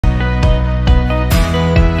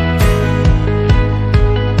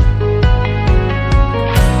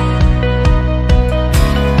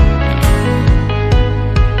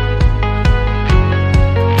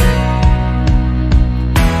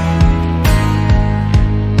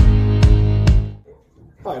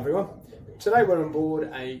everyone. Today we're on board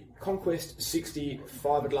a Conquest 60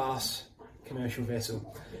 fiberglass commercial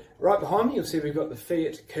vessel. Right behind me you'll see we've got the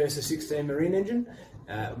FPT Cursor 16 marine engine.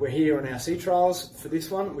 We're here on our sea trials for this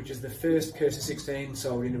one, which is the first Cursor 16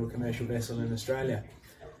 sold into a commercial vessel in Australia.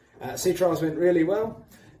 Sea trials went really well.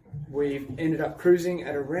 We've ended up cruising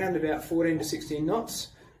at around about 14 to 16 knots,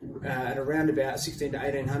 at around about 16 to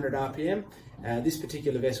 1800 RPM. This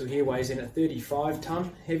particular vessel here weighs in at 35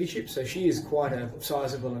 tonne heavy ship, so she is quite a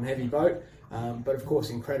sizable and heavy boat, but of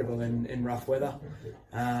course incredible in rough weather,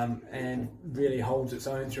 and really holds its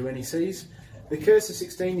own through any seas. The Cursor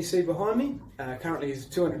 16 you see behind me currently is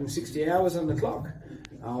 260 hours on the clock.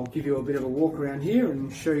 I'll give you a bit of a walk around here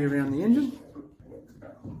and show you around the engine.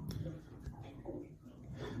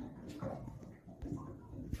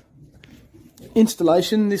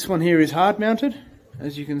 Installation, this one here is hard mounted,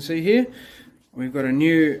 as you can see here. We've got a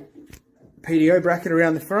new PDO bracket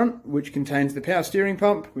around the front which contains the power steering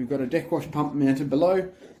pump. We've got a deck wash pump mounted below,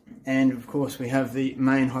 and of course we have the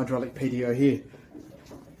main hydraulic PDO here.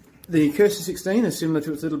 The Cursor 16 is similar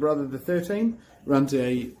to its little brother the 13, runs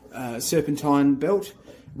a serpentine belt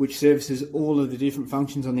which services all of the different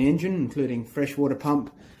functions on the engine, including freshwater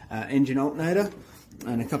pump, engine alternator,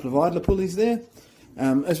 and a couple of idler pulleys there.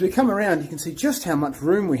 As we come around you can see just how much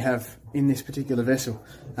room we have in this particular vessel.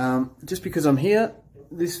 Just because I'm here,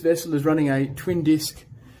 this vessel is running a twin disc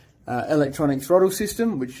electronic throttle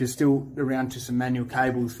system, which is still around to some manual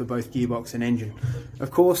cables for both gearbox and engine.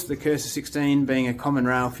 Of course the Cursor 16, being a common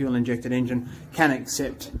rail fuel injected engine, can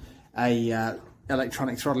accept a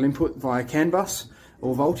electronic throttle input via CAN bus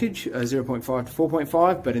or voltage 0.5 to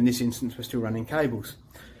 4.5, but in this instance we're still running cables.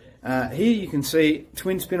 Here you can see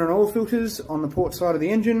twin spin-on oil filters on the port side of the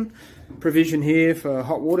engine, provision here for a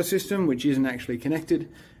hot water system which isn't actually connected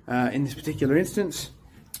in this particular instance.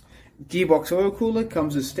 Gearbox oil cooler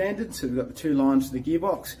comes as standard, so we've got the two lines to the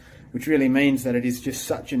gearbox, which really means that it is just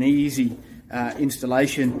such an easy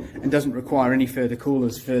installation and doesn't require any further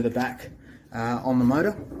coolers further back on the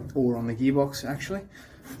motor, or on the gearbox actually.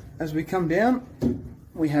 As we come down,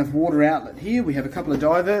 we have water outlet here. We have a couple of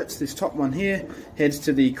diverts. This top one here heads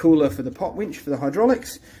to the cooler for the pot winch for the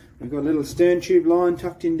hydraulics. We've got a little stern tube line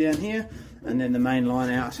tucked in down here, and then the main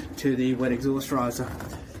line out to the wet exhaust riser.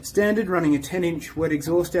 Standard, running a 10-inch wet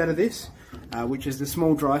exhaust out of this, which is the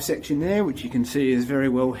small dry section there, which you can see is very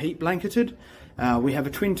well heat blanketed. We have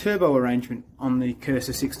a twin turbo arrangement on the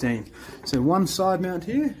Cursor 16. So one side mount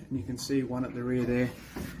here, and you can see one at the rear there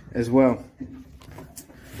as well.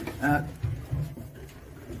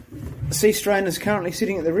 The sea strainer is currently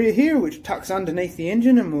sitting at the rear here, which tucks underneath the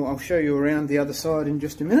engine, and I'll show you around the other side in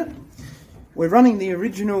just a minute. We're running the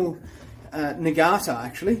original Negata,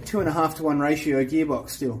 actually, 2.5 to 1 ratio gearbox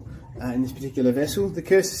still in this particular vessel. The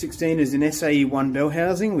Cursor 16 is an SAE1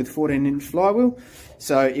 bellhousing with 14-inch flywheel,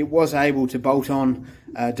 so it was able to bolt on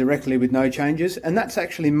directly with no changes, and that's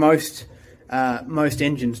actually most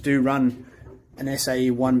engines do run an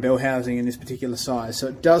SAE1 bellhousing in this particular size, so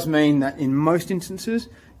it does mean that in most instances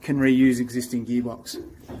can reuse existing gearbox.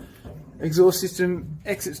 Exhaust system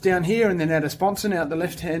exits down here and then out a sponson out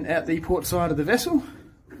the port side of the vessel.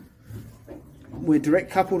 We're direct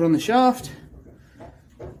coupled on the shaft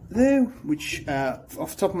there, which off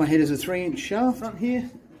the top of my head is a 3-inch shaft. Front here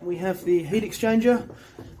we have the heat exchanger,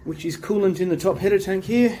 which is coolant in the top header tank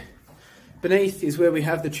here. Beneath is where we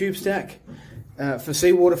have the tube stack for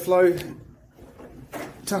seawater flow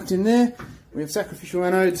tucked in there. We have sacrificial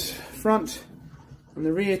anodes front and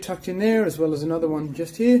the rear tucked in there, as well as another one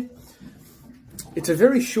just here. It's a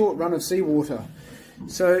very short run of seawater,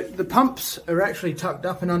 so the pumps are actually tucked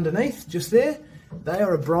up and underneath just there. They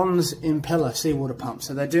are a bronze impeller seawater pump,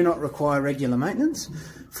 so they do not require regular maintenance.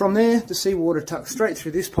 From there the seawater tucks straight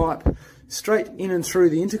through this pipe, straight in and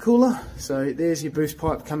through the intercooler. So there's your boost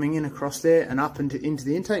pipe coming in across there and up into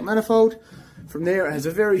the intake manifold. From there it has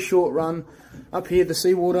a very short run up here, the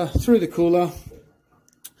seawater through the cooler,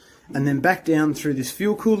 and then back down through this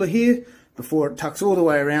fuel cooler here before it tucks all the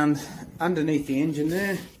way around underneath the engine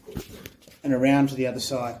there and around to the other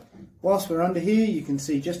side. Whilst we're under here you can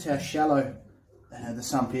see just how shallow the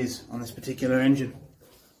sump is on this particular engine.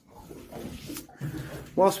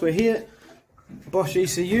 Whilst we're here, Bosch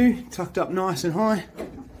ECU tucked up nice and high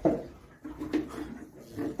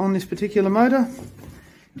on this particular motor.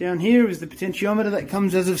 Down here is the potentiometer that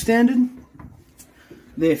comes as of standard,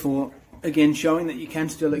 therefore again showing that you can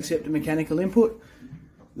still accept a mechanical input.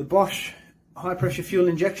 The Bosch high pressure fuel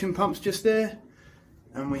injection pumps just there,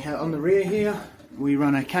 and we have on the rear here we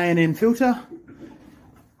run a K&N filter,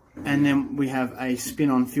 and then we have a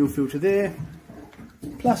spin-on fuel filter there,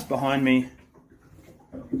 plus behind me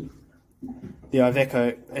the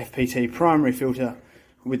Iveco FPT primary filter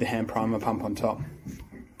with the hand primer pump on top.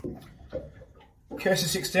 Cursor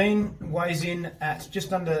 16 weighs in at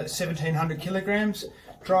just under 1700 kilograms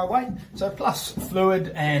dry weight, so plus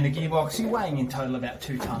fluid and a gearbox, you're weighing in total about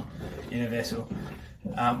 2 tonne in a vessel.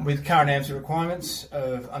 With current AMSA requirements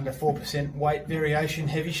of under 4% weight variation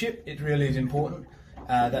heavy ship, it really is important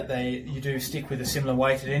that you do stick with a similar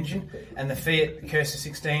weighted engine, and the Fiat Cursor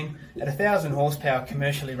 16 at 1000 horsepower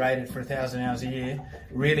commercially rated for 1000 hours a year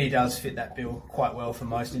really does fit that bill quite well for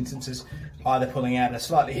most instances, either pulling out a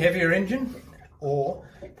slightly heavier engine or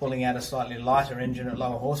pulling out a slightly lighter engine at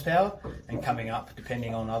lower horsepower and coming up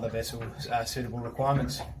depending on other vessels' suitable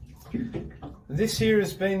requirements. This here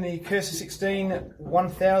has been the Cursor 16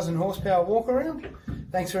 1000 horsepower walk around.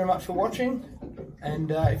 Thanks very much for watching, and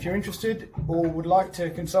if you're interested or would like to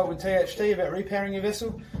consult with THT about repowering your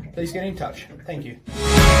vessel, please get in touch. Thank you.